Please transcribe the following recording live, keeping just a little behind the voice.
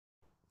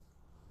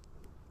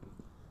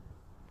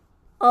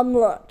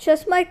Look,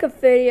 just make a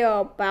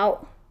video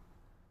about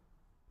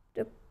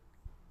the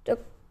the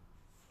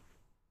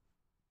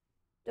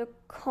the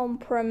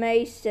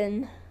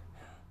compromising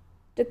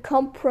the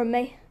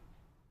compromising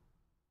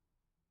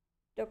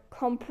the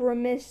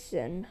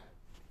compromising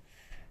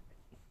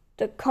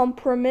the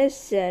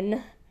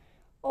compromising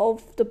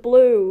of the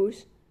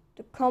blues,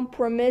 the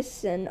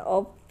compromising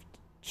of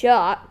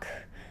Jack,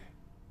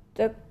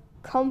 the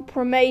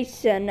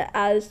compromising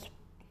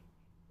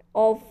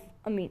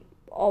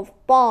of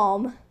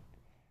Bomb,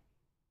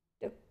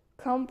 the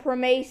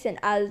compromising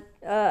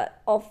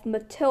of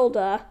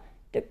Matilda,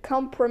 the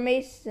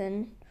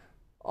compromising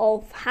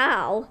of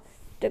Hal,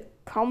 the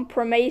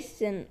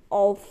compromising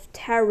of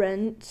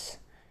Terence,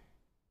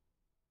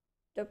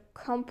 the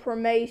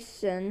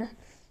compromising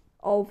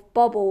of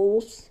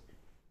Bubbles,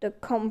 the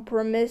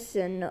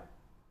compromising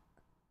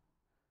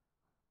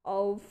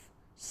of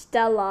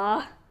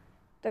Stella,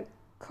 the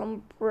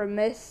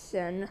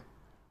compromising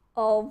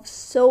of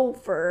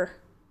Silver,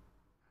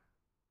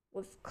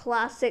 with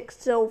classic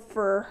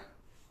Silver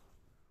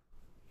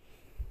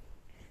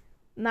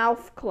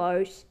mouth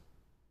closed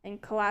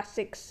and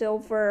classic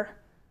Silver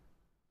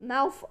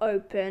mouth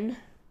open,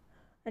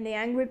 and the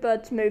Angry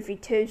Birds movie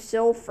 2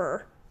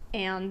 Silver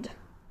and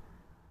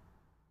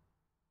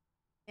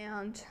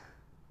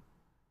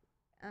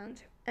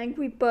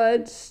Angry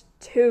Birds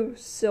 2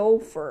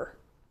 Silver.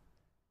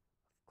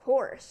 Of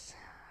course.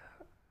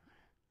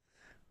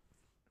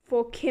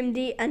 For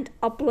Kimdy and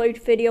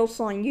upload videos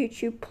on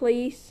YouTube,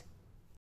 please.